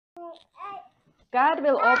God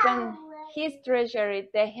will open his treasury,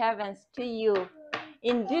 the heavens, to you.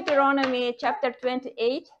 In Deuteronomy chapter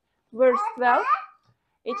 28, verse 12,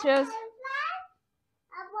 it shows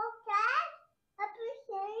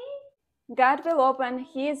God will open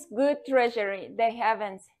his good treasury, the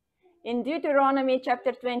heavens. In Deuteronomy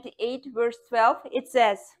chapter 28, verse 12, it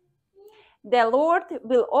says, the Lord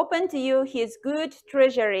will open to you his good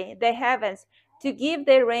treasury, the heavens, to give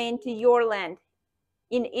the rain to your land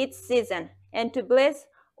in its season, and to bless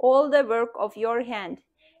all the work of your hand.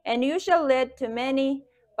 And you shall lend to many,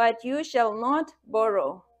 but you shall not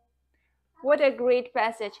borrow. What a great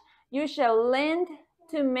passage. You shall lend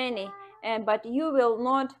to many, but you will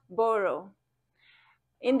not borrow.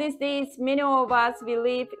 In these days, many of us we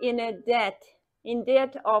live in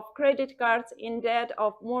debt of credit cards, in debt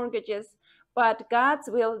of mortgages, but God's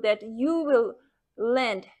will that you will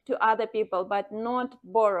lend to other people, but not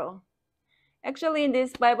borrow. Actually, in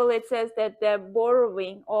this Bible, it says that the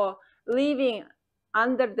borrowing or living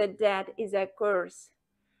under the debt is a curse.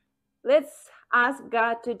 Let's ask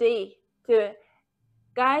God today to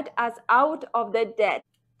guide us out of the debt,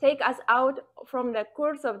 take us out from the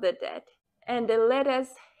curse of the debt, and let us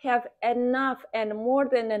have enough and more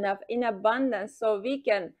than enough in abundance so we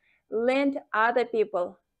can lend other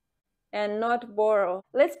people and not borrow.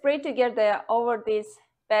 Let's pray together over this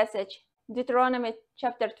passage. Deuteronomy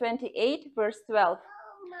chapter 28, verse 12.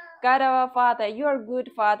 God our Father, you are good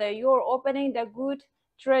Father. You are opening the good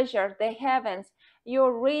treasure, the heavens. You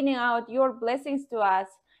are raining out your blessings to us.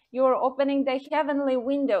 You are opening the heavenly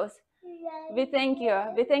windows. We thank you.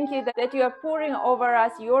 We thank you that you are pouring over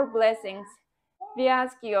us your blessings. We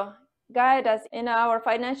ask you, guide us in our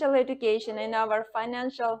financial education, in our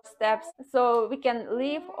financial steps, so we can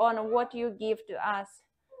live on what you give to us,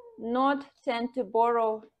 not tend to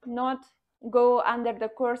borrow, not go under the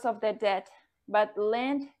curse of the debt, but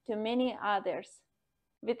lend to many others.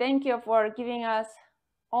 We thank you for giving us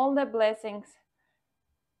all the blessings.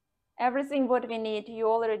 Everything what we need, you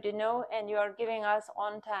already know, and you are giving us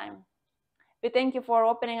on time. We thank you for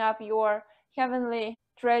opening up your heavenly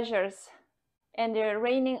treasures and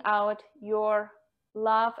raining out your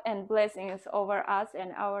love and blessings over us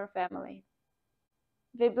and our family.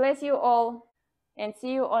 We bless you all and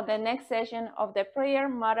see you on the next session of the prayer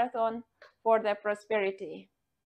marathon for the prosperity.